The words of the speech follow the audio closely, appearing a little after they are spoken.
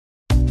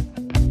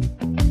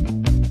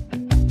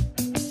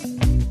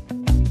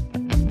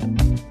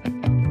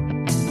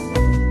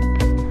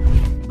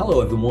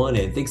Hello, everyone,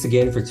 and thanks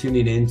again for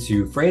tuning in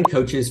to Fran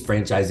Coach's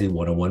Franchising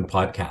 101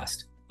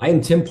 podcast. I am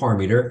Tim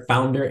Parmeter,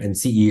 founder and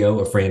CEO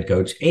of Fran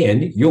Coach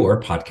and your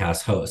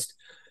podcast host.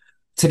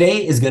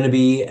 Today is going to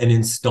be an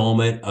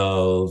installment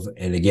of,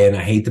 and again,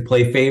 I hate to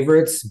play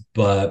favorites,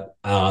 but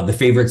the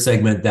favorite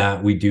segment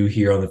that we do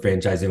here on the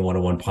Franchising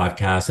 101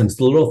 podcast, and it's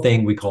the little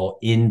thing we call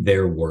In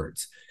Their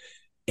Words.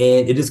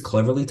 And it is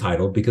cleverly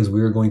titled because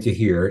we are going to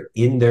hear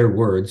in their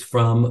words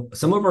from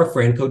some of our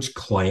Fran Coach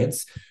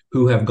clients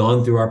who have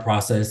gone through our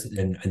process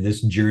and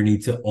this journey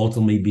to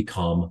ultimately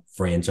become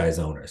franchise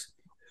owners.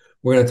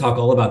 We're going to talk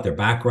all about their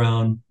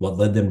background, what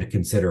led them to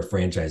consider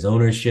franchise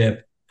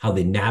ownership, how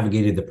they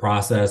navigated the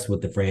process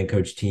with the Fran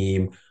Coach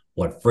team,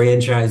 what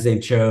franchise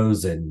they've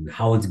chose, and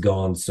how it's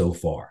gone so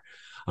far.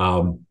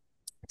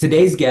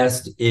 Today's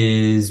guest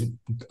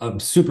I'm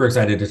super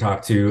excited to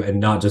talk to, and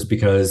not just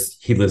because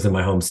he lives in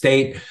my home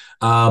state,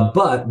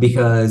 but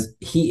because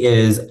he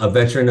is a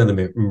veteran of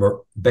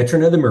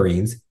the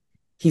Marines.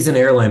 He's an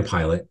airline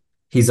pilot.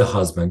 He's a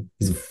husband.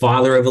 He's a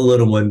father of a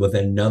little one with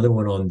another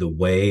one on the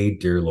way.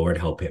 Dear Lord,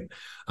 help him.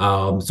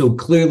 So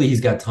clearly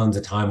he's got tons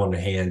of time on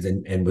his hands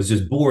and was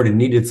just bored and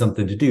needed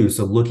something to do.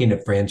 So looking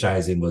at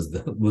franchising was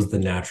the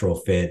natural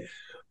fit.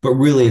 But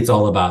really, it's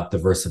all about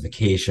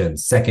diversification,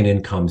 second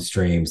income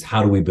streams.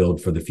 How do we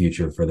build for the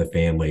future for the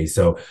family?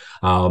 So,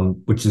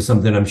 which is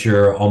something I'm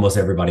sure almost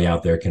everybody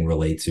out there can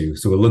relate to.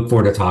 So we look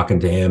forward to talking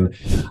to him.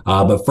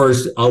 But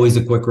first, always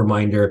a quick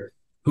reminder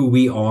who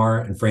we are.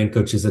 And Fran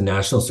Coach is a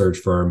national search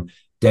firm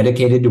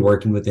dedicated to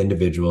working with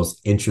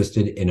individuals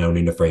interested in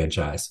owning a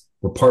franchise.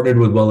 We're partnered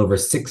with well over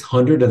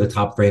 600 of the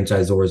top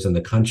franchisors in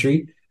the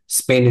country,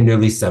 spanning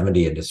nearly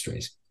 70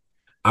 industries.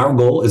 Our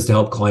goal is to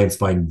help clients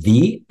find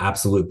the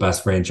absolute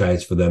best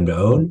franchise for them to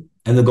own.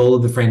 And the goal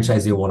of the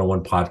Franchising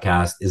 101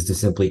 podcast is to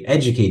simply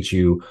educate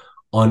you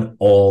on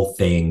all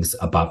things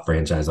about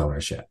franchise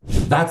ownership.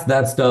 That's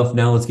that stuff.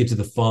 Now let's get to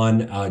the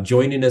fun.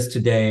 Joining us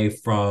today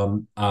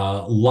from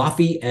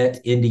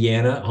Lafayette,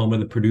 Indiana, home of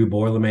the Purdue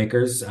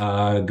Boilermakers,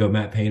 go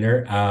Matt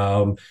Painter,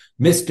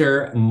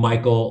 Mr.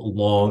 Michael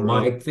Long.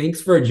 Mike,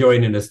 thanks for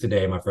joining us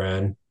today, my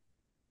friend.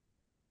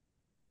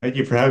 Thank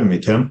you for having me,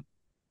 Tim.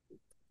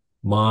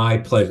 My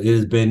pleasure. It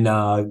has been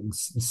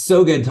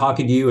so good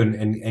talking to you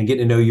and getting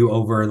to know you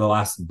over the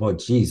last, like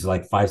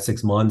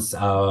 5-6 months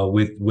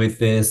with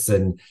this,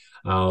 and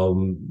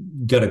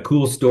got a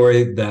cool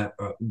story that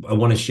I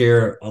want to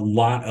share. A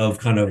lot of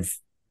kind of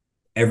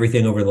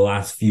everything over the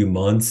last few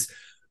months,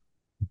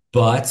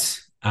 but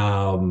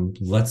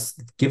let's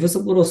give us a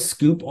little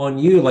scoop on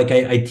you. Like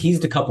I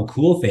teased a couple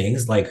cool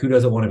things, like who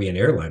doesn't want to be an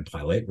airline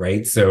pilot,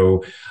 right?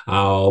 So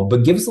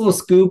but give us a little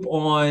scoop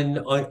on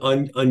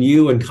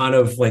you and kind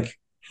of like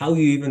how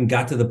you even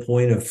got to the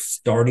point of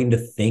starting to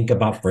think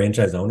about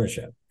franchise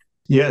ownership.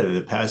 Yeah,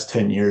 the past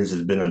 10 years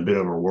has been a bit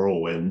of a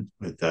whirlwind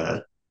with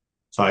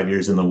 5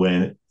 years in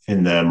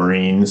the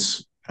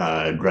Marines,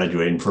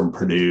 graduating from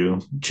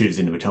Purdue,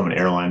 choosing to become an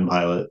airline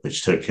pilot,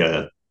 which took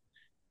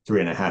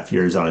 3.5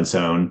 years on its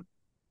own,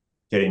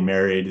 getting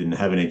married and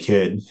having a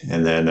kid.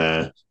 And then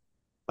I've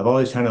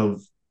always kind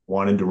of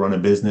wanted to run a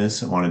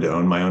business. I wanted to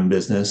own my own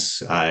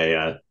business.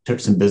 I took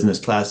some business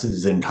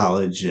classes in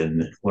college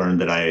and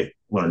learned that I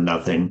learned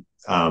nothing.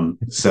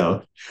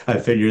 So I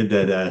figured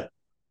that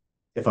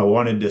if I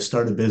wanted to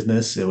start a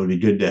business, it would be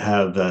good to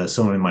have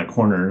someone in my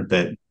corner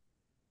that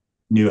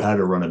knew how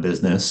to run a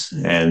business.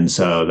 And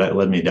so that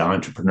led me to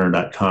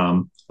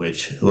entrepreneur.com,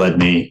 which led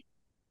me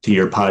to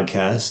your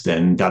podcast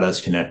and got us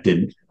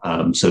connected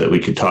so that we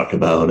could talk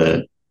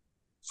about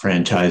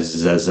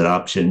franchises as an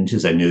option,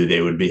 because I knew that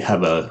they would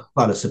have a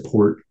lot of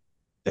support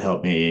to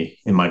help me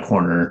in my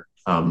corner,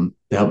 to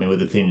help me with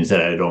the things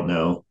that I don't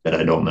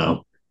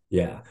know.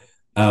 Yeah.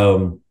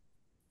 And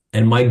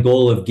my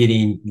goal of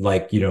getting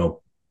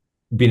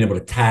being able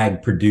to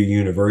tag Purdue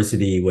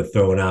University with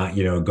throwing out,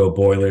 Go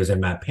Boilers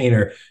and Matt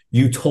Painter,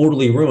 you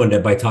totally ruined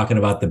it by talking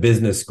about the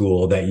business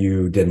school that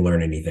you didn't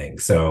learn anything.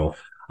 So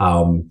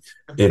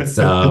it's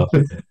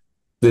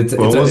it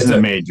wasn't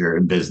a major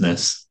in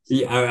business.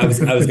 Yeah, I was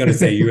going to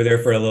say you were there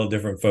for a little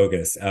different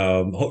focus.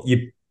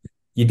 You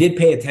did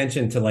pay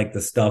attention to like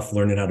the stuff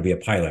learning how to be a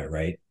pilot,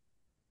 right?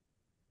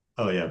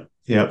 Oh yeah,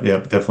 yep,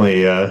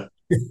 definitely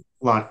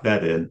lock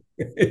that in.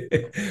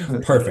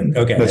 Perfect.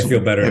 Okay, I feel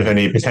better. If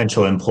any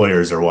potential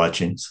employers are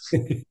watching.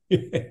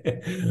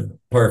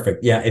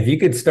 Perfect. Yeah, if you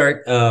could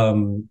start,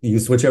 you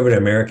switch over to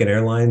American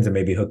Airlines and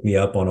maybe hook me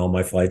up on all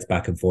my flights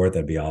back and forth.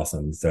 That'd be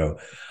awesome. So,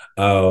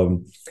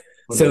 So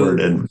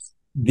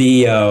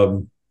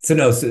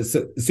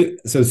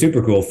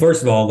super cool.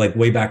 First of all, like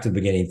way back to the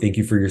beginning, thank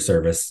you for your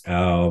service.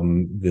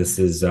 This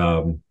is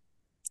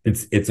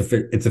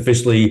it's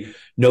officially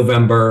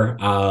November.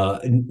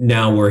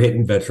 Now we're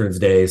hitting Veterans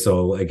Day.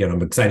 So again,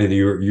 I'm excited that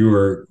you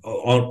were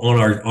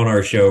on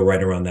our show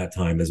right around that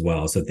time as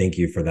well. So thank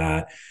you for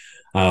that.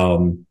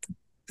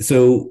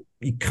 So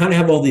you kind of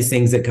have all these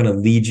things that kind of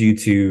lead you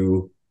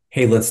to,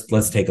 hey,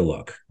 let's take a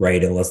look,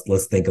 right? And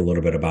let's think a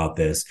little bit about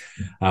this.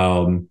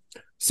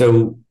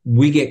 So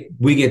we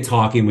get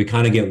talking, we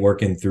kind of get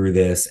working through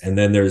this, and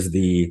then there's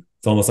the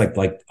It's almost like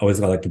I always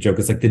got like the joke.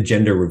 It's like the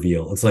gender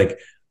reveal. It's like,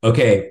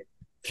 okay,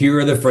 here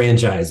are the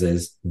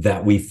franchises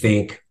that we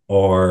think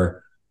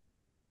are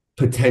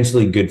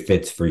potentially good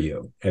fits for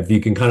you. If you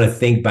can kind of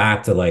think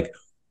back to like,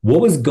 what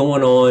was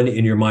going on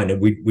in your mind?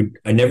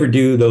 I never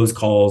do those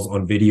calls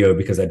on video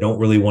because I don't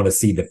really want to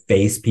see the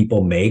face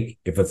people make.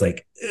 If it's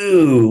like,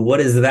 ooh, what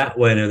is that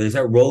one? Or they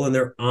start rolling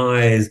their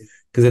eyes,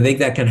 because I think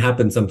that can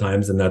happen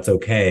sometimes, and that's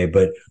okay.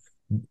 But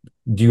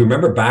do you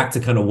remember back to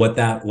kind of what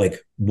that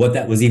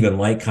was even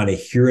like, kind of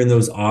hearing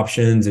those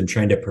options and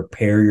trying to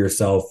prepare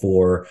yourself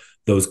for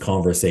those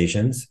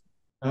conversations?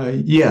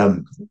 Yeah,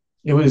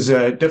 it was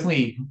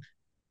definitely.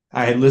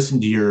 I had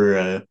listened to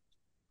your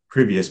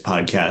previous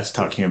podcast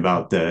talking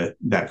about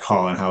that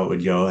call and how it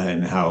would go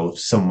and how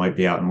someone might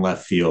be out in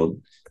left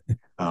field.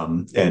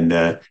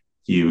 And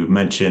you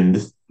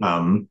mentioned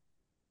one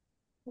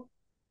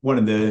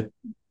of the.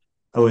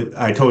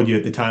 I told you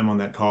at the time on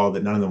that call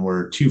that none of them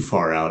were too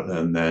far out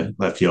in the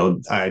left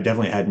field. I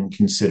definitely hadn't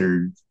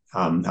considered.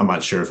 I'm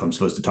not sure if I'm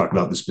supposed to talk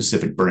about the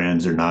specific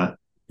brands or not.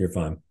 You're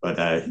fine.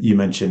 But you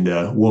mentioned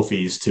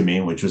Wolfies to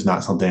me, which was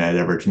not something I'd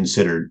ever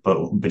considered,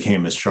 but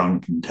became a strong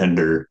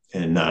contender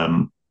in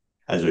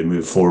as we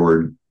move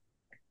forward.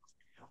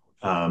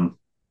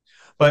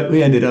 But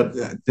we ended up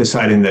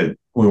deciding that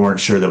we weren't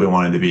sure that we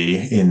wanted to be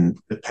in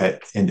the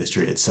pet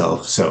industry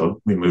itself.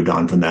 So we moved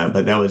on from that.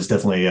 But that was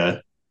definitely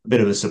a bit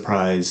of a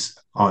surprise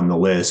on the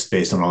list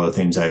based on all the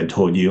things I had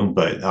told you.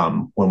 But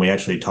when we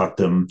actually talked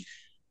to them,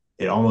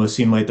 it almost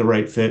seemed like the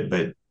right fit,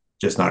 but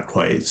just not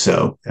quite.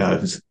 So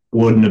it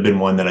wouldn't have been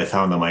one that I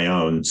found on my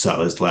own. So I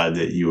was glad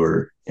that you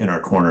were in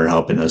our corner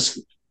helping us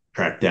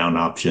track down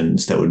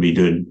options that would be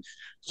good,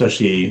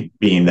 especially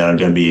being that I'm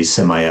going to be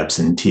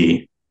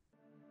semi-absentee.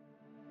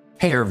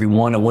 Hey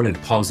everyone, I wanted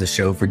to pause the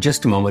show for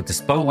just a moment to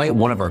spotlight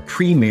one of our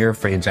premier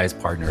franchise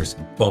partners,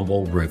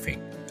 Bumble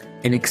Roofing.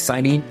 An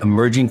exciting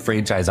emerging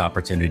franchise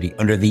opportunity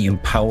under the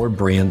Empower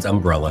Brands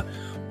umbrella,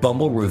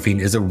 Bumble Roofing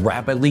is a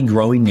rapidly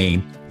growing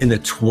name in the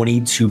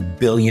 $22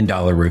 billion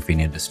roofing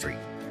industry.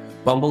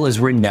 Bumble is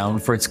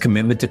renowned for its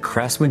commitment to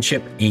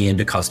craftsmanship and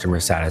to customer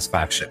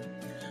satisfaction.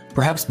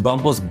 Perhaps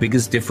Bumble's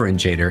biggest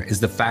differentiator is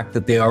the fact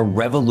that they are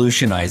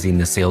revolutionizing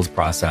the sales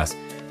process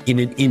in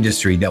an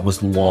industry that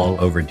was long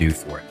overdue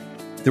for it.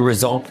 The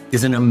result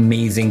is an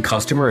amazing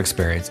customer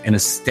experience and a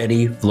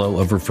steady flow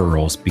of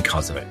referrals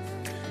because of it.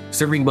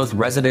 Serving both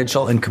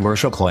residential and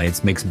commercial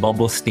clients makes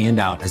Bumble stand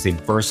out as a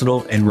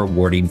versatile and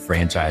rewarding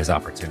franchise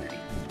opportunity.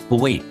 But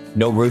wait,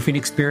 no roofing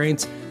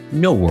experience?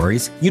 No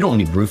worries. You don't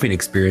need roofing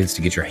experience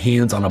to get your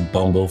hands on a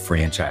Bumble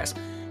franchise.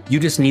 You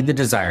just need the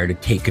desire to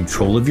take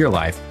control of your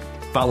life,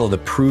 follow the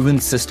proven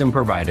system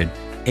provided,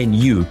 and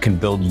you can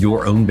build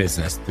your own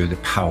business through the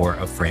power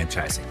of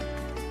franchising.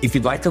 If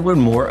you'd like to learn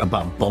more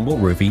about Bumble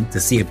Roofing to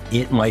see if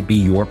it might be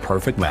your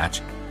perfect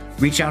match,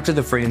 reach out to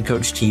the Fran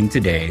Coach team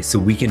today so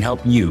we can help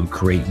you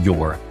create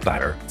your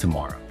better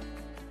tomorrow.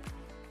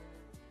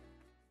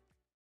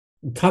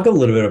 Talk a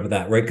little bit about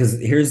that, right? Because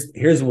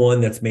here's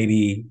one that's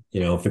maybe,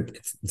 if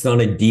it's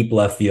not a deep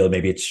left field,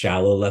 maybe it's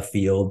shallow left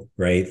field,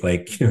 right?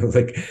 Like,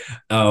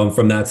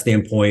 from that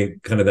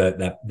standpoint, kind of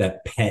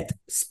that pet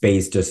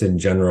space just in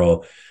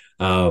general.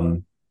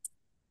 Was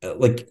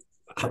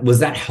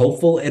that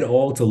helpful at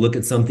all to look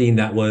at something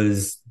that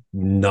was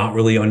not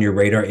really on your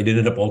radar? It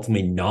ended up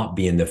ultimately not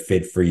being the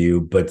fit for you,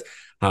 but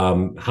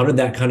how did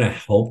that kind of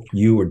help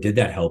you, or did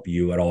that help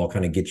you at all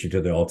kind of get you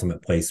to the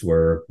ultimate place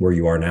where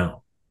you are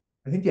now?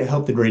 I think it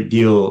helped a great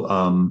deal.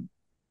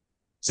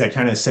 So I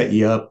kind of set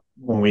you up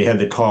when we had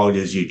the call,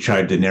 as you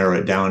tried to narrow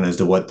it down as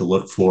to what to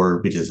look for,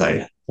 because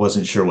I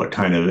wasn't sure what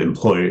kind of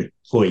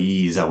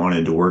employees I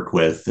wanted to work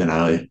with. And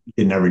I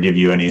did never give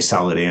you any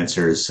solid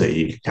answers. So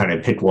you kind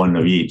of picked one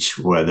of each,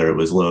 whether it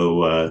was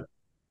low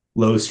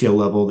skill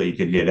level that you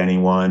could get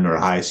anyone, or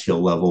high skill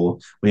level.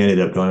 We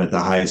ended up going with the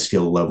high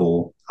skill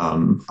level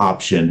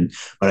option,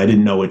 but I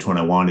didn't know which one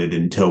I wanted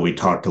until we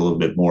talked a little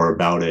bit more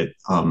about it.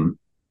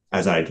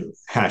 As I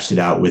hashed it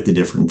out with the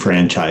different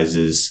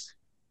franchises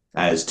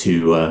as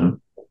to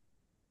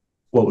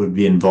what would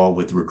be involved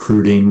with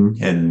recruiting.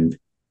 And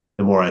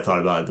the more I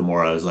thought about it, the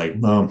more I was like,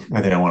 well,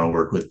 I think I want to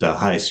work with the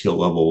high skill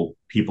level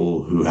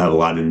people who have a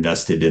lot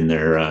invested in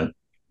their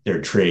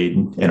trade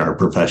and are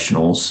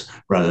professionals,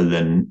 rather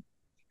than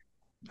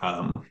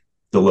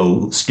the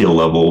low skill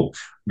level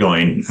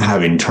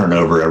having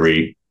turnover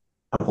every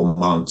couple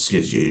months,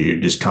 because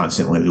you're just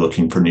constantly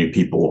looking for new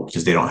people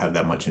because they don't have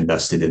that much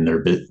invested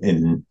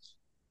in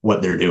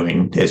what they're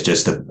doing. It's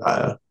just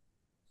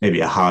maybe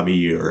a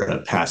hobby or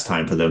a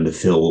pastime for them to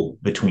fill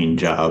between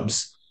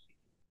jobs.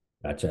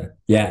 Gotcha.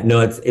 Yeah,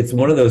 no, it's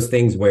one of those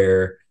things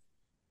where,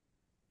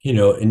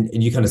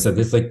 and you kind of said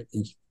this, like,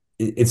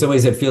 in some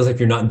ways it feels like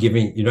you're not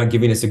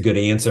giving us a good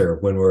answer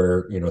when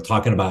we're,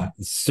 talking about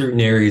certain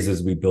areas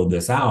as we build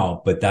this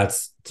out. But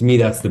to me,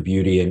 that's the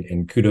beauty,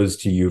 and kudos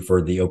to you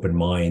for the open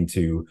mind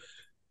to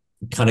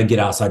kind of get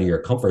outside of your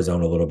comfort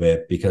zone a little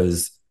bit,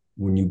 because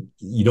when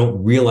you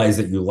don't realize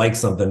that you like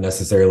something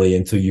necessarily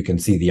until you can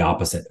see the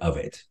opposite of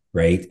it,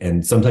 right?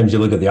 And sometimes you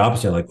look at the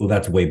opposite, you're like, well,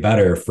 that's way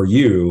better for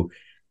you.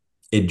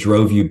 it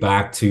drove you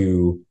back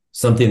to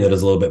something that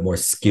is a little bit more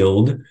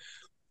skilled.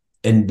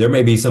 And there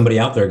may be somebody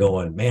out there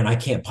going, man, I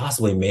can't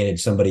possibly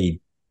manage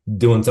somebody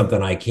doing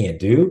something I can't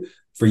do.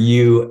 For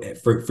you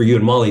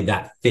and Molly,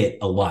 that fit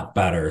a lot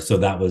better. So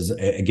that was,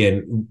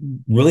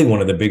 again, really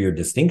one of the bigger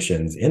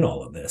distinctions in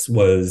all of this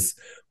was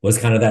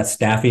kind of that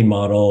staffing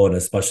model. And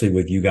especially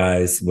with you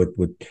guys, with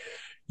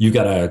you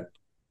got a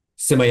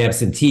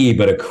semi-absentee,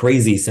 but a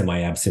crazy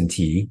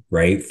semi-absentee,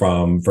 right?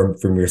 From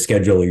your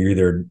schedule, you're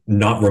either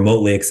not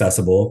remotely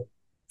accessible.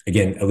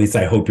 Again, at least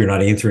I hope you're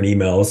not answering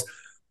emails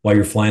while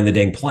you're flying the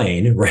dang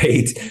plane,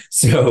 right?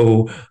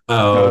 So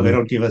no, they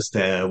don't give us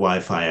the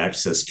Wi-Fi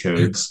access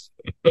codes.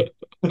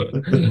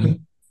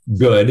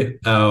 Good.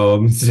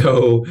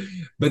 So,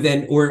 but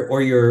then,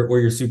 or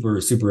you're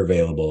super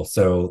available.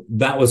 So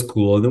that was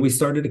cool. And then we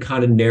started to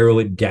kind of narrow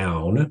it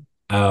down,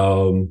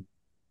 and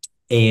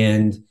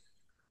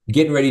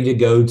getting ready to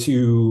go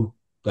to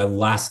the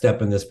last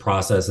step in this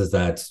process is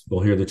that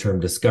we'll hear the term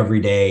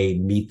discovery day,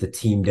 meet the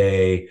team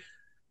day.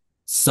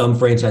 Some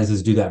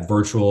franchises do that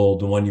virtual.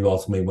 The one you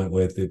ultimately went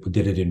with, it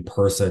did it in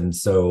person.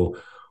 So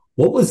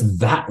what was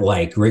that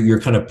like, right? You're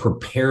kind of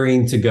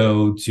preparing to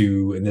go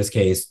to, in this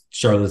case,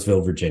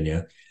 Charlottesville,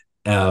 Virginia.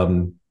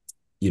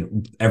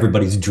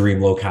 Everybody's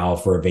dream locale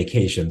for a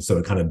vacation. So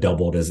it kind of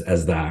doubled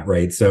as that,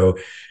 right? So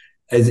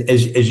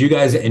as you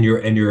guys and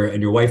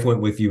your wife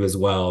went with you as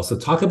well. So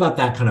talk about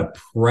that kind of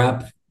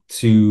prep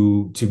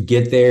to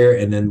get there.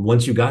 And then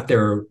once you got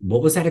there,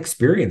 what was that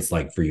experience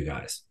like for you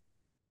guys?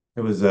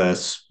 It was a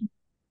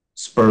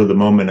spur of the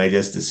moment, I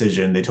guess,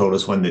 decision. They told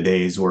us when the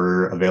days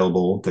were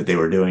available that they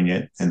were doing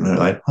it. And we we're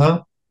like,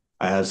 huh?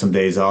 I have some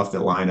days off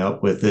that line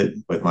up with it,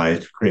 with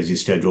my crazy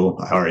schedule.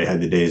 I already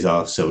had the days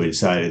off. So we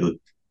decided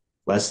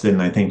less than,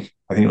 I think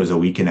it was a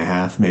week and a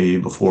half maybe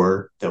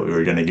before that we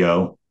were going to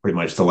go. Pretty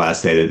much the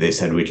last day that they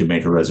said we could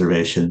make a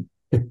reservation.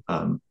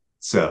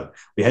 So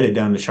we headed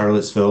down to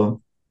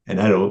Charlottesville and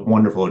had a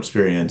wonderful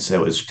experience. That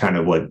was kind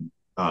of what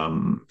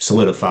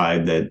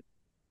solidified that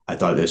I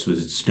thought this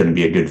was going to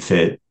be a good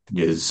fit,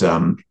 because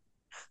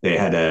they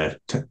had a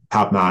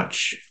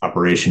top-notch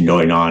operation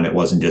going on. It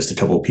wasn't just a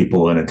couple of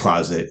people in a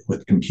closet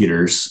with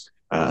computers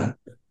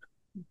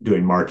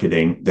doing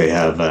marketing. They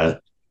have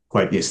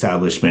quite the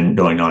establishment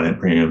going on at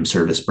Premium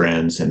Service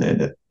Brands, and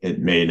it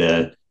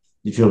made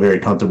you feel very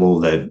comfortable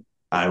that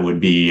I would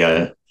be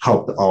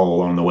helped all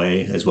along the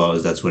way, as well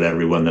as that's what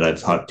everyone that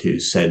I've talked to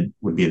said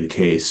would be the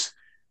case.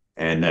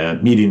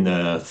 And meeting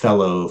the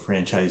fellow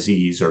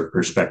franchisees or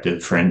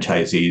prospective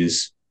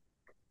franchisees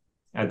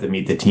at the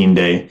Meet the Team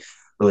Day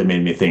really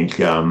made me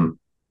think,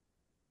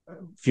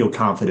 feel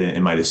confident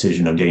in my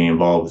decision of getting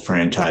involved with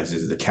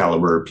franchises. The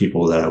caliber of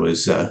people that I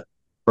was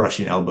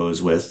brushing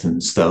elbows with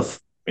and stuff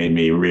made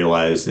me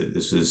realize that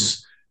this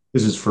is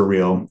for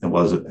real. It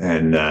wasn't,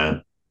 and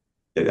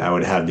that I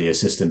would have the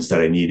assistance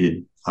that I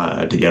needed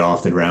to get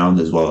off the ground,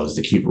 as well as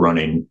to keep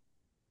running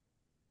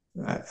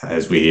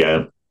as we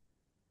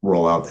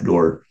roll out the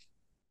door.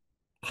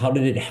 How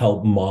did it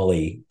help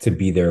Molly to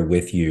be there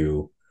with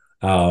you,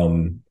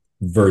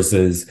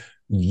 versus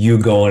you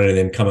going and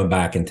then coming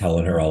back and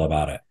telling her all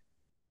about it?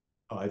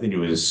 I think it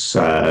was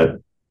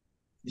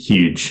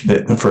huge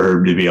for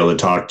her to be able to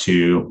talk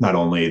to not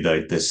only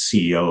the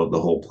CEO of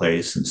the whole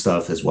place and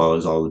stuff, as well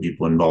as all the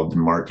people involved in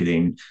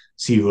marketing,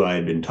 see who I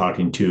had been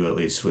talking to, at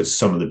least with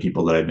some of the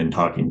people that I've been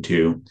talking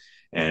to,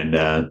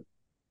 and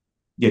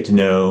get to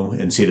know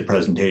and see the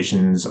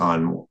presentations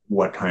on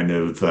what kind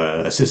of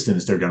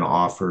assistance they're going to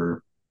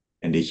offer,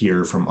 and to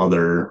hear from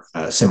other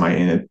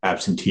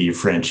semi-absentee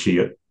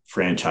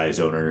franchise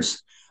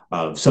owners.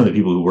 Some of the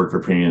people who work for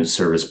Premium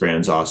Service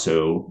Brands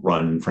also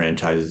run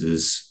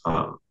franchises,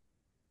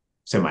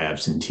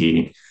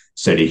 semi-absentee.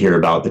 So to hear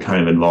about the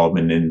kind of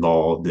involvement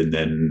involved, and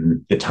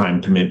then the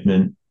time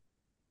commitment,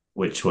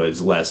 which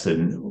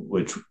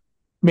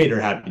made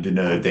her happy to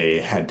know that they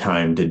had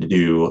time to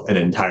do an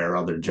entire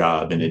other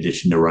job in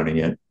addition to running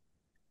it.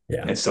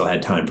 Yeah. And still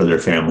had time for their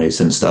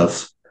families and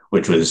stuff,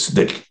 which was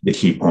the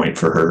key point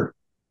for her.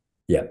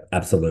 Yeah,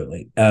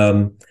 absolutely.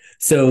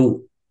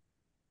 So,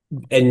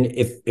 and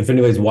if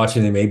anybody's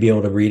watching, they may be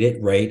able to read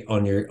it right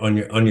on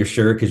your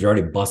shirt, because you're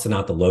already busting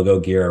out the logo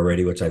gear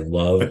already, which I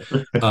love.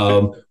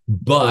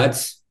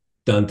 But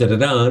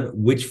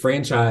which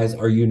franchise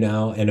are you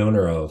now an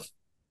owner of?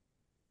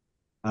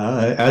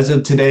 As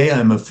of today,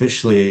 I'm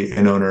officially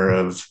an owner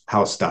of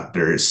House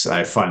Doctors.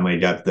 I finally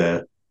got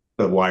the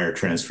wire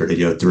transfer to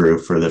go through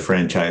for the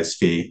franchise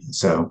fee.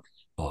 So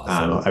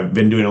awesome. I've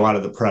been doing a lot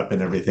of the prep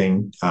and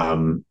everything.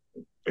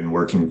 Been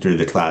working through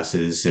the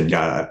classes and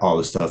got all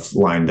the stuff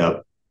lined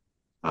up.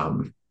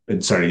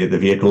 Been starting to get the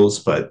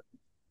vehicles, but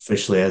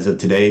officially as of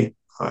today,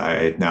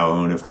 I now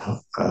own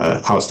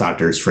a House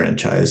Doctors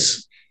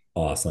franchise.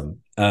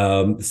 Awesome.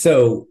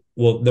 So,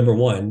 well, number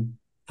one,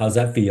 how's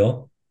that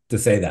feel to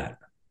say that?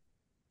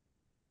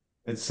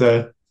 It's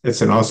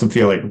an awesome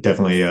feeling.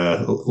 Definitely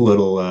a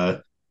little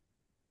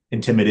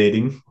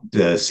intimidating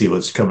to see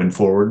what's coming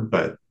forward,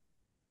 but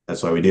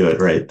that's why we do it,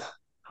 right?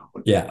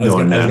 Yeah, no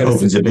one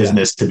opens a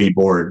business to be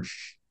bored.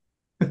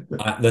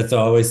 That's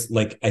always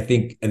like I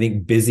think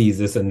busy is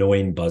this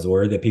annoying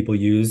buzzword that people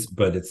use,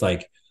 but it's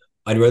like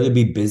I'd rather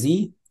be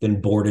busy than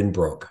bored and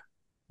broke,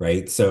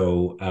 right?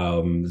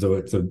 Definitely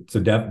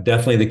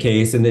the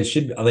case, and it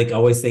should like I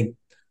always think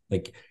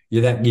like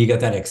you got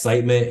that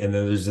excitement, and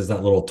then there's just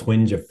that little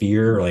twinge of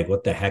fear, like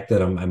what the heck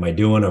that am I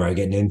doing? Am I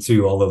getting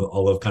into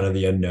all of kind of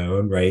the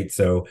unknown, right?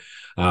 So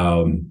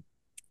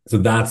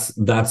that's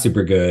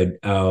super good.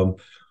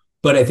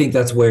 But I think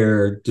that's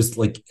where just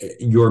like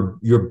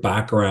your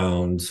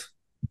background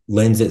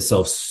lends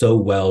itself so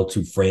well to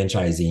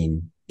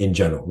franchising in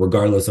general,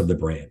 regardless of the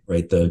brand,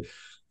 right? The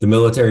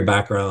military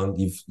background,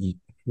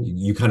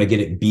 you kind of get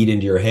it beat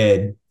into your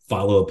head,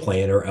 follow a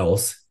plan or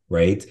else,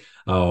 right?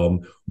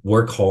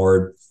 Work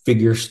hard,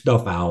 figure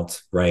stuff out,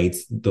 right?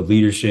 The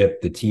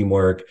leadership, the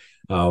teamwork,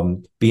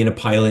 being a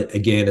pilot,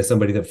 again, as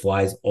somebody that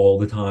flies all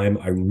the time,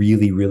 I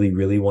really, really,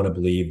 really want to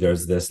believe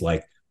there's this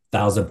like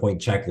 1,000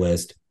 point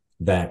checklist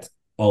that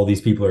all these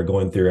people are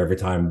going through every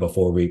time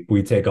before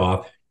we take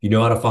off. You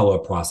know how to follow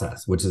a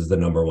process, which is the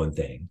number one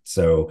thing.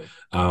 So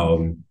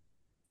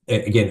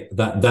again,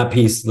 that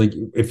piece, like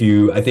I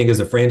think as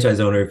a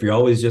franchise owner, if you're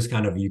always just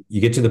kind of you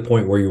get to the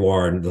point where you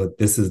are and like,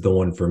 this is the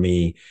one for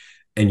me,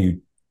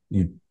 and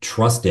you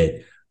trust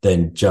it,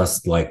 then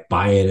just like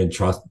buy in and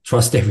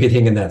trust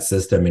everything in that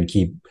system and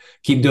keep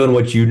doing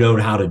what you know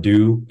how to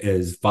do,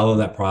 is follow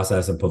that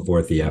process and put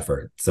forth the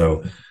effort.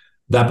 So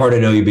that part I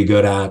know you'd be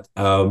good at.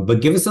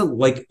 But give us I'm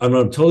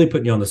totally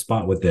putting you on the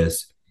spot with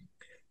this.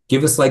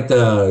 Give us like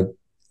the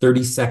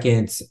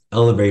 30-second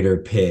elevator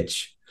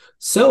pitch.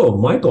 So,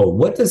 Michael,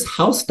 what does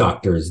House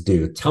Doctors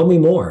do? Tell me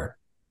more.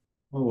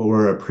 Well,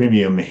 we're a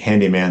premium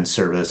handyman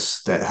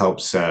service that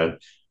helps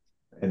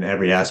in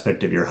every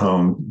aspect of your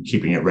home,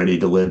 keeping it ready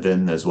to live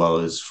in, as well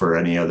as for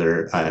any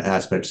other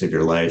aspects of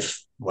your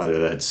life, whether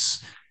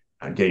that's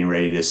getting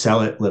ready to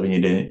sell it, living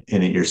in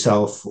it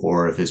yourself,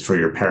 or if it's for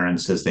your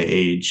parents as they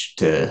age,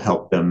 to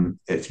help them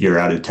if you're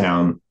out of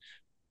town,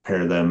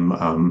 prepare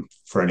them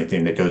for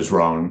anything that goes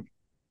wrong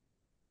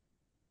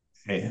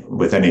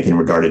with anything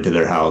regarded to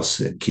their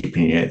house,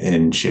 keeping it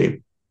in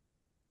shape.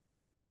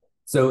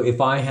 So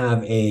if I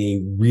have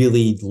a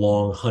really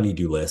long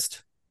honeydew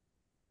list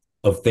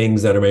of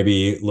things that are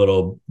maybe a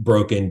little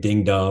broken,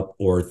 dinged up,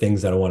 or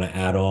things that I want to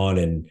add on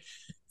and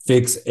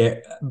fix,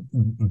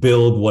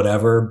 build,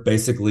 whatever,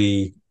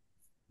 basically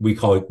we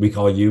call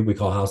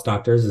House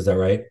Doctors. Is that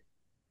right?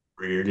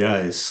 Weird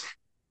guys.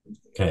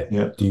 Okay.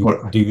 Yeah.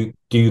 Do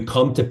you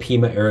come to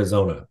Pima,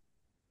 Arizona?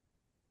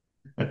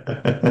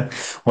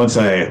 Once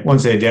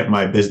I get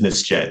my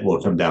business jet,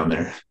 we'll come down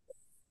there.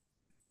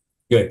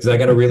 Good, because I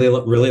got a really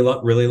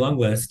long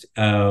list.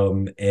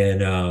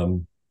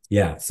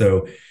 Yeah,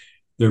 so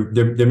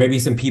there may be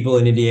some people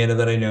in Indiana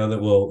that I know that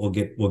will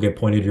get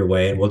pointed your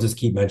way, and we'll just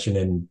keep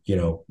mentioning,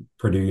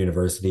 Purdue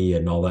University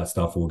and all that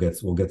stuff. We'll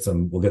get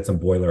some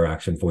boiler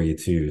action for you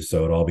too,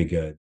 so it'll all be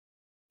good.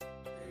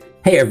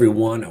 Hey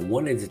everyone, I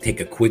wanted to take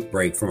a quick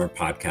break from our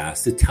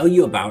podcast to tell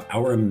you about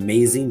our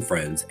amazing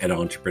friends at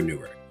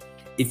Entrepreneur.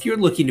 If you're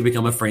looking to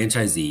become a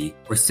franchisee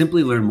or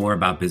simply learn more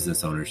about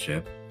business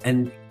ownership,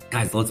 and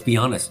guys, let's be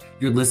honest,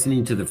 you're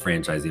listening to the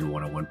Franchising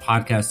 101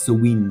 podcast, so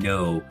we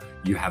know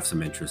you have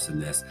some interest in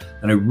this.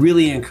 And I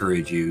really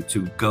encourage you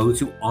to go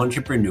to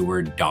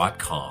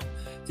entrepreneur.com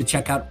to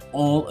check out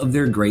all of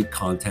their great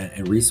content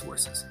and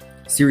resources.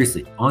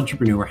 Seriously,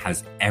 Entrepreneur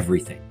has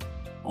everything,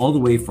 all the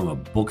way from a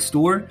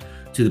bookstore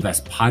to the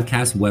best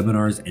podcasts,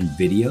 webinars, and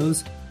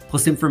videos,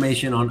 plus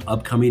information on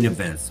upcoming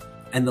events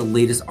and the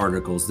latest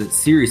articles that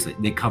seriously,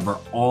 they cover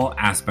all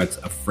aspects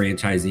of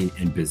franchising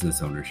and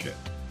business ownership.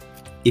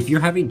 If you're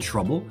having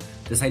trouble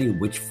deciding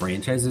which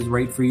franchise is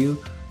right for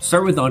you,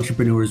 start with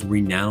Entrepreneur's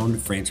renowned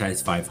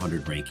Franchise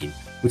 500 ranking,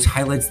 which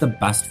highlights the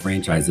best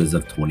franchises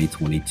of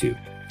 2022.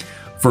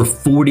 For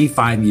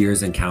 45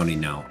 years and counting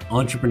now,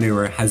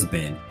 Entrepreneur has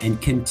been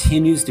and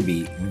continues to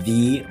be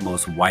the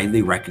most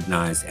widely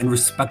recognized and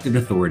respected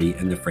authority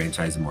in the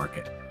franchise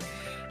market.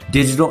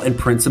 Digital and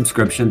print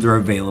subscriptions are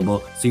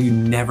available, so you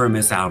never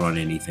miss out on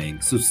anything.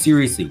 So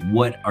seriously,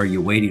 what are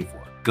you waiting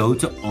for? Go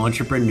to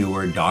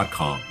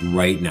entrepreneur.com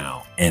right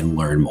now and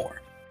learn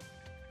more.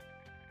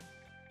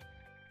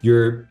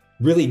 You're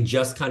really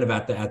just kind of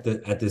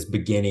at this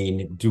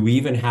beginning. Do we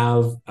even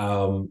have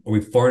are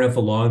we far enough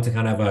along to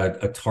kind of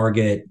a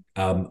target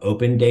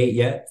open date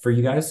yet for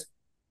you guys?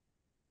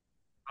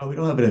 We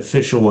don't have an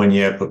official one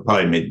yet, but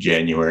probably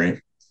mid-January.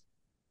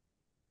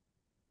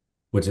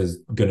 Which is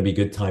going to be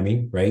good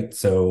timing, right?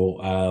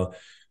 So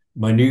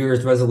my New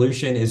Year's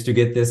resolution is to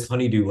get this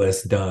honeydew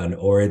list done,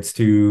 or it's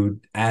to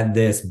add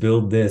this,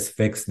 build this,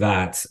 fix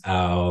that.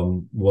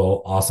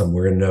 Well, awesome.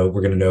 We're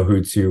gonna know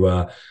who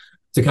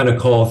to kind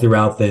of call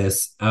throughout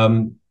this.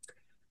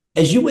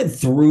 As you went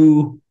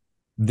through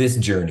this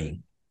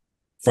journey,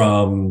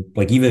 from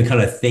like even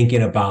kind of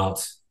thinking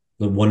about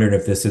wondering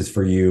if this is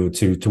for you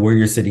to where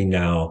you're sitting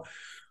now,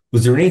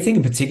 was there anything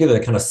in particular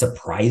that kind of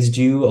surprised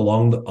you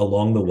along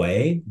the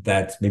way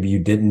that maybe you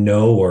didn't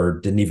know or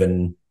didn't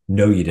even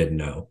know you didn't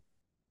know?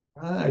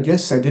 I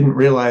guess I didn't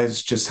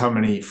realize just how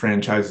many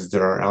franchises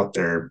there are out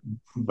there,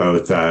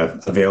 both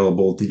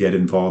available to get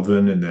involved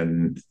in and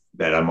then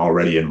that I'm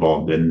already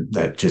involved in.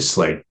 That just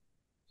like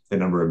the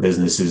number of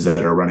businesses that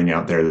are running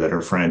out there that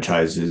are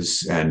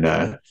franchises and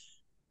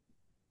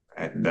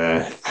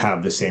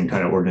have the same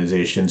kind of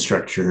organization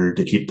structure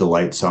to keep the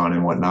lights on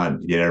and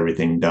whatnot, to get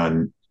everything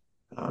done.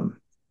 Um,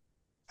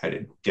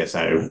 I guess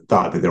I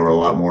thought that there were a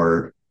lot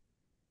more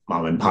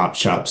mom and pop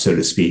shops, so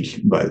to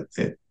speak, but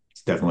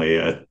it's definitely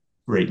a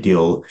great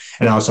deal.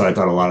 And also, I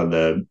thought a lot of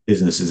the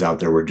businesses out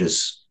there were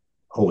just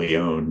wholly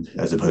owned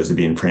as opposed to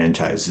being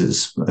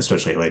franchises,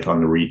 especially like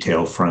on the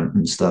retail front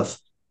and stuff.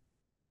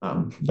 That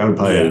would Yeah.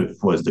 probably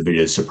was the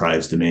biggest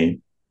surprise to me.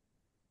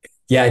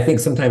 Yeah, I think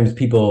sometimes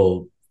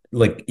people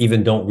like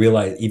even don't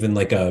realize even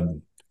like a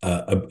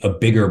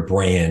bigger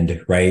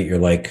brand, right? You're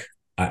like,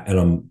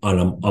 I'm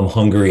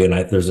hungry, and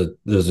there's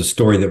a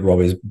story that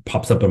always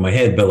pops up in my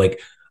head, but like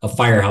a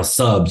Firehouse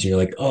Subs, you're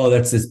like, oh,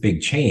 that's this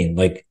big chain.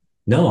 Like,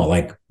 no,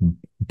 like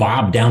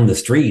Bob down the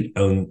street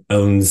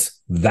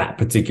owns that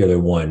particular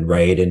one,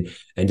 right?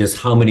 And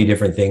just how many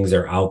different things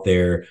are out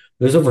there.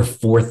 There's over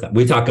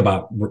we talk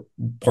about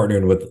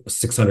partnering with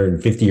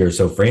 650 or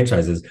so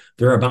franchises.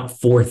 There are about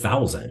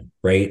 4,000,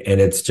 right? And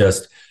it's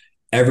just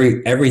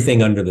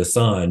everything under the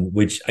sun,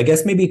 which I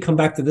guess maybe come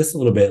back to this a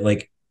little bit.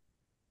 Like,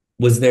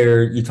 was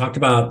there, you talked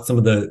about some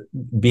of the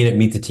being at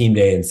Meet the Team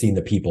Day and seeing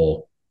the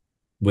people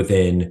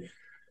within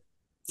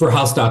for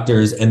House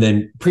Doctors and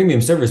then premium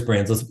service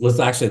brands.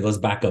 Let's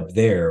back up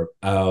there.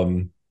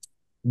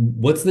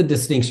 What's the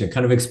distinction?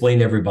 Kind of explain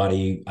to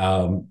everybody.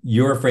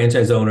 You're a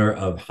franchise owner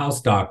of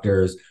House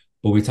Doctors,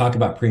 but we talk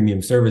about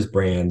premium service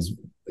brands.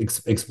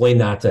 Explain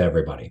that to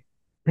everybody.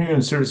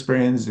 Premium service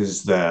brands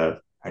is I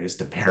guess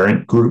the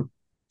parent group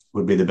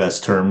would be the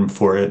best term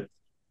for it.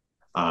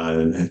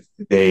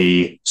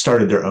 They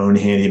started their own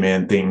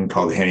handyman thing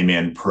called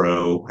Handyman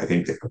Pro, I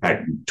think back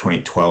in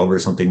 2012 or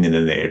something, and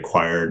then they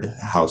acquired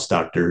House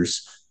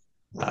Doctors.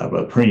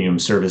 But Premium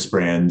Service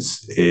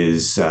Brands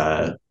is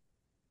the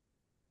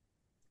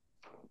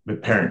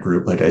parent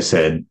group, like I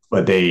said,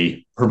 but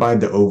they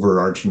provide the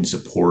overarching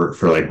support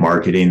for like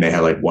marketing. They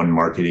have like one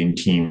marketing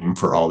team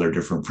for all their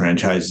different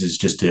franchises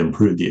just to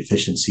improve the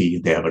efficiency.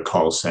 They have a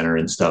call center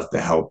and stuff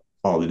to help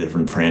all the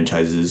different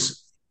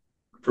franchises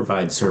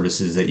provide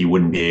services that you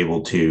wouldn't be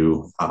able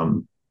to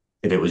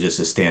if it was just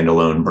a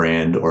standalone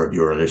brand or if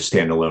you were a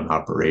standalone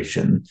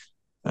operation.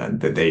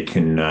 That they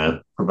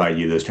can provide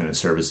you those kind of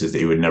services that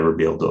you would never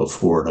be able to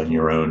afford on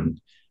your own.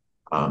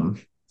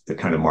 The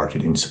kind of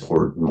marketing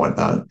support and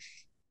whatnot.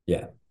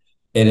 Yeah.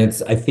 And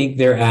I think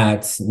they're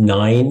at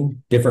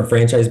 9 different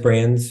franchise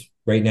brands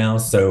right now.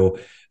 So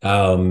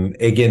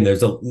again,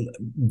 there's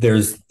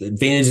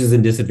advantages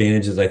and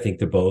disadvantages, I think,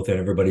 to both, and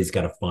everybody's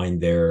got to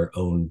find their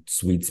own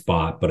sweet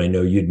spot. But I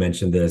know you'd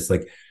mentioned this,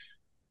 like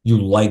you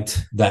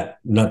liked that,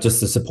 not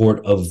just the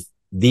support of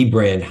the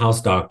brand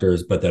House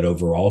Doctors, but that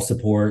overall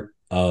support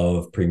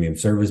of premium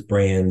service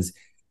brands.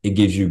 It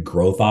gives you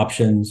growth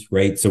options,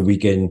 right? So we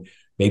can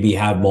maybe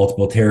have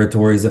multiple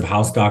territories of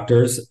House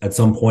Doctors at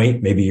some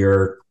point. Maybe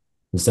you're,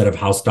 instead of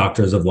House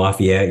Doctors of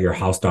Lafayette, you're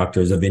House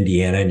Doctors of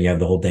Indiana, and you have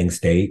the whole dang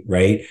state,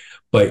 right?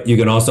 But you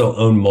can also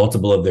own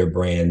multiple of their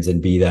brands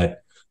and be that,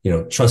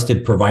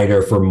 trusted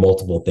provider for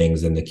multiple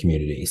things in the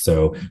community.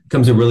 So it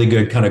becomes a really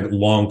good kind of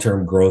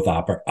long-term growth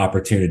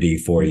opportunity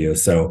for you.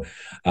 So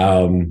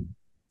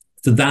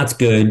that's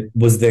good.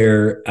 Was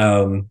there,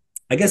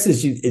 I guess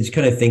as you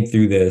kind of think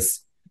through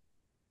this,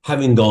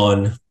 having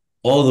gone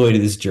all the way to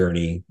this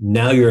journey,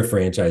 now you're a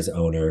franchise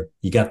owner,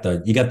 you got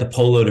the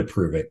polo to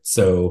prove it.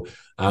 So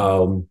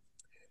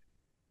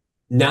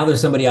now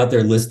there's somebody out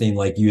there listening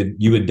like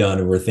you had done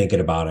and we're thinking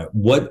about it.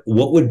 What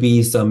would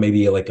be some,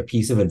 maybe like a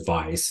piece of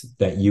advice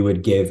that you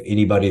would give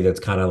anybody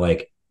that's kind of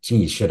like,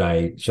 gee, should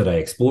I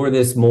explore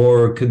this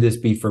more? Could this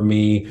be for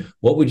me?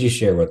 What would you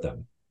share with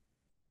them?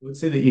 I would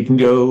say that you can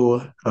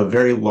go a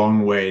very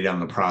long way down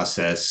the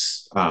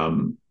process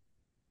and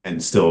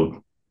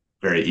still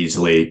very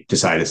easily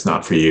decide it's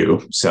not for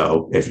you.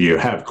 So if you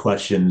have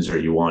questions or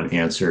you want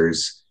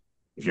answers,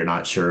 if you're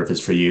not sure if it's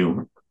for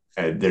you,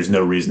 there's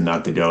no reason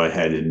not to go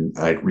ahead and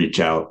like reach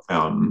out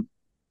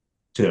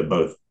to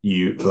both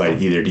you,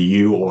 like either to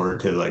you or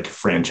to like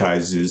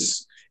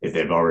franchises if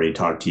they've already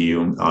talked to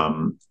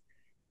you.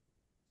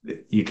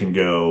 You can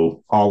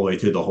go all the way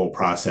through the whole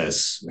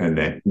process, and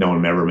that no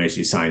one ever makes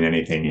you sign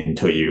anything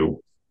until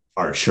you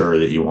are sure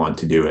that you want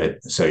to do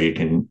it. So you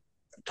can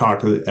talk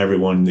to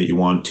everyone that you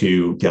want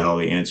to, get all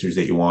the answers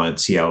that you want,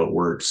 see how it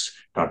works,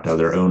 talk to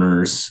other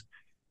owners,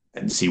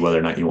 and see whether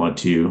or not you want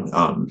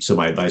to. So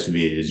my advice would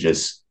be is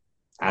just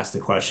ask the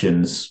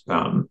questions,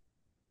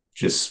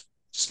 just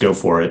go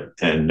for it.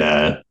 And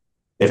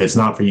if it's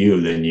not for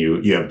you, then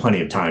you have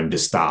plenty of time to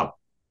stop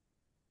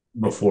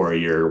before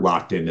you're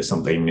locked into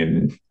something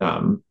and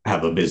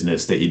have a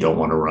business that you don't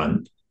want to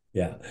run.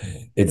 Yeah,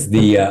 it's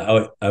the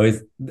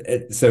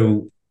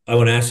so I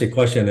want to ask you a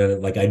question,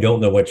 and like I don't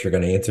know what you're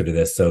going to answer to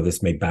this, so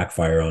this may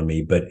backfire on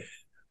me. But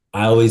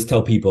I always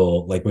tell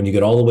people, like when you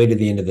get all the way to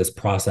the end of this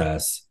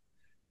process,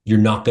 you're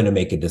not going to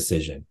make a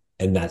decision.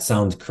 and that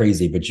sounds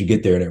crazy, but you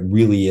get there and it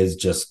really is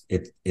just,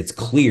 it's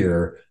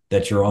clear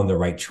that you're on the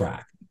right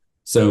track.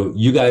 So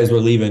you guys were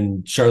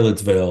leaving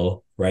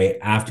Charlottesville, right,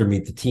 after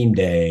Meet the Team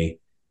Day.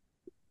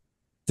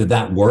 Did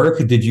that work?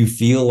 Did you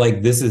feel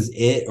like this is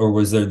it? Or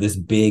was there this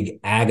big,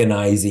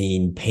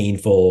 agonizing,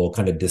 painful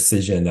kind of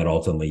decision that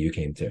ultimately you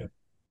came to?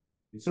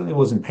 It certainly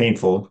wasn't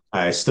painful.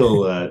 I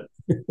still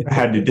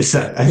had to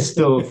decide. I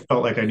still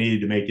felt like I needed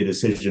to make a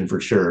decision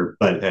for sure,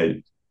 but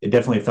it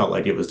definitely felt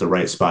like it was the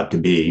right spot to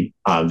be.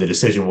 The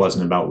decision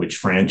wasn't about which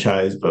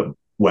franchise, but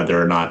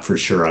whether or not for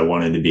sure I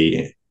wanted to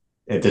be,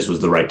 if this was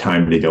the right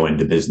time to go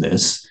into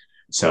business.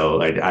 So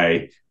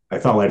I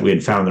felt like we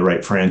had found the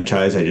right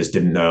franchise. I just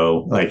didn't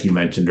know, like you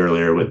mentioned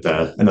earlier, with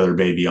another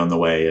baby on the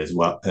way as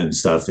well and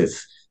stuff, if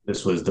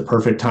this was the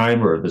perfect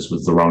time or if this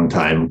was the wrong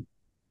time.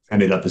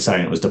 Ended up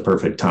deciding it was the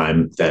perfect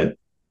time, that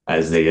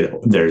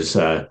there's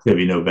going to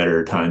be no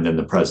better time than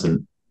the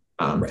present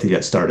to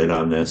get started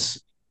on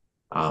this.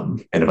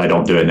 And if I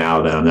don't do it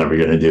now, then I'm never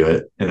going to do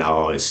it. And I'll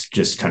always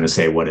just kind of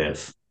say, what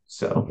if?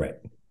 So, right.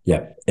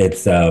 Yeah.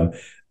 It's,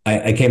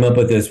 I came up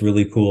with this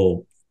really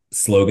cool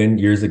slogan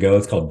years ago.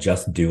 It's called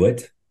Just Do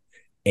It.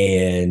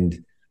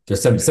 And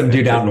there's some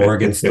dude out in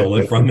Oregon stole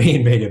it from me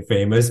and made it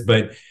famous.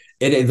 But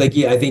it is like,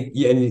 yeah, I think,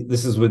 yeah, and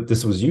this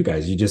was you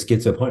guys. You just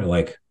get to a point of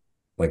like,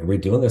 are we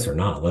doing this or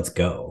not? Let's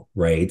go.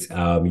 Right.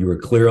 You were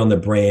clear on the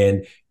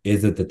brand.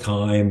 Is it the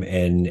time?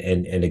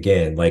 And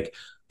again, like,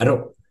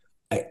 I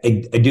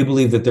do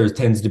believe that there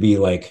tends to be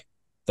like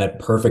that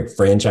perfect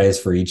franchise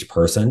for each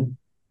person,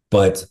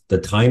 but the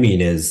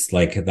timing is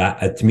like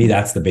that. To me,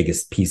 that's the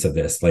biggest piece of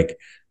this. Like,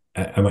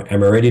 am I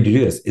ready to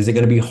do this? Is it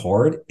going to be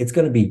hard? It's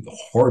going to be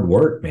hard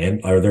work, man.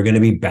 Are there going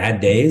to be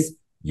bad days?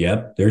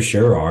 Yep, there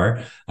sure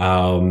are.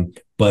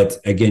 But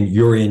again,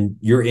 you're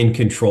in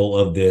control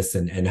of this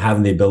and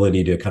having the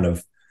ability to kind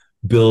of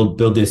build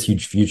this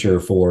huge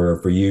future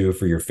for you,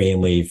 for your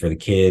family, for the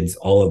kids,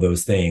 all of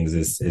those things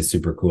is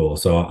super cool.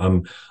 So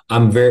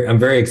I'm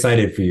very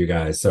excited for you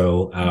guys.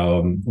 So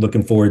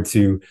looking forward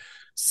to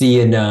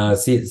seeing how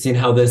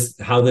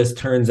this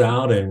turns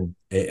out. And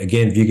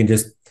again, if you can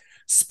just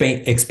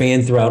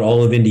expand throughout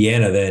all of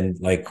Indiana, then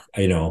like,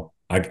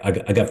 I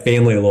got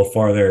family a little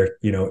farther,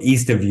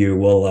 east of you.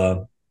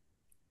 Well,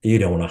 you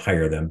don't want to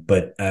hire them,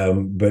 but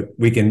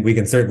we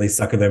can certainly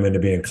sucker them into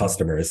being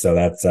customers. So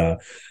that's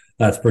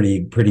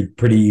pretty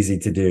easy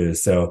to do.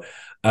 So,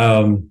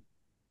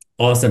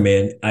 awesome,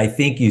 man. I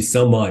thank you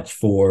so much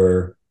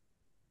for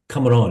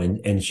coming on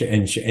and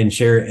sharing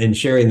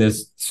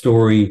this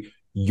story,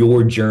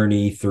 your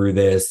journey through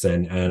this.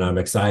 And I'm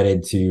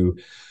excited to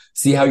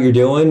see how you're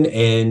doing.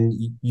 And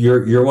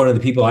you're one of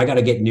the people I got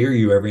to get near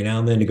you every now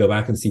and then to go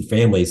back and see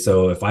family.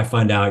 So if I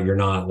find out you're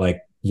not like,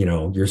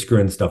 you're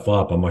screwing stuff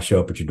up, I'm going to show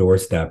up at your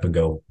doorstep and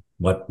go,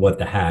 what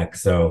the heck?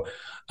 So,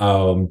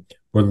 we're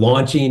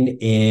launching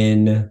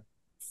in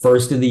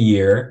first of the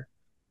year.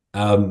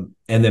 And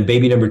then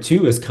baby number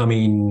 2 is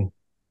coming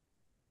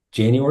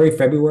January,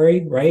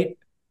 February, right?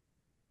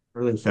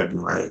 Early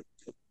February.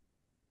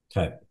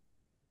 Okay.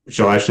 Which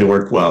will actually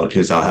work well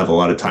because I'll have a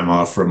lot of time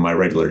off from my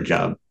regular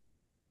job.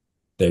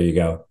 There you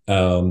go.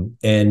 And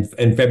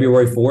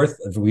February 4th,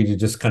 if we could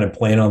just kind of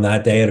plan on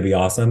that day, it'd be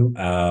awesome.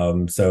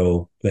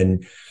 So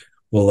then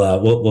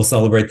we'll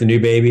celebrate the new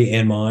baby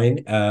and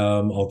mine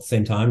all at the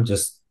same time.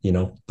 Just,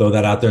 throw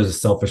that out there as a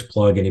selfish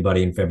plug.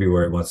 Anybody in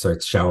February wants to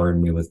start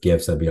showering me with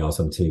gifts, that'd be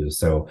awesome too.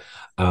 So,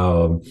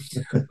 but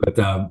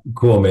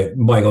cool, man.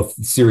 Michael,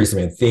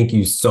 seriously, man, thank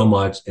you so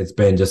much. It's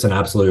been just an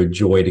absolute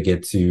joy to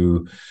get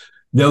to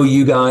know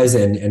you guys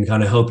and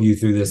kind of help you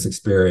through this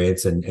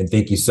experience. And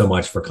thank you so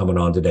much for coming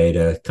on today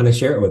to kind of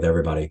share it with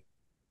everybody.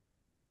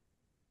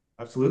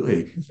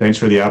 Absolutely. Thanks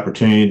for the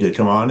opportunity to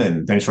come on,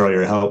 and thanks for all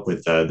your help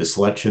with the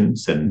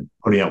selections and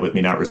putting up with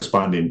me not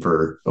responding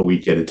for a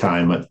week at a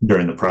time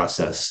during the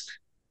process.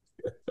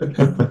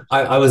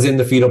 I was in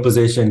the fetal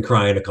position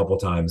crying a couple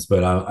times,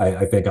 but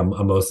I think I'm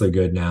mostly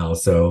good now.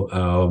 So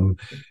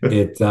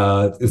thank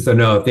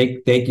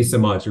you so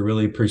much. I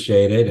really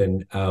appreciate it.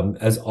 And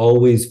as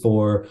always,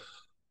 for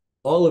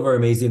all of our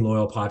amazing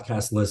loyal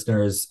podcast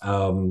listeners,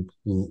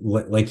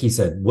 like he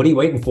said, what are you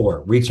waiting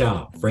for? Reach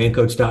out,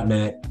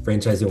 francoach.net,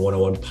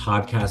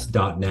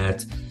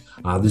 franchising101podcast.net.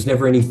 There's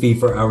never any fee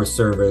for our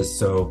service.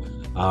 So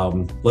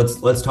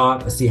let's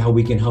talk, see how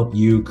we can help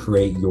you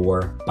create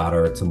your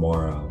better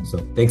tomorrow. So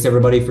thanks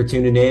everybody for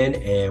tuning in,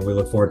 and we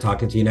look forward to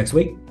talking to you next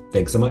week.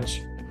 Thanks so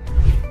much.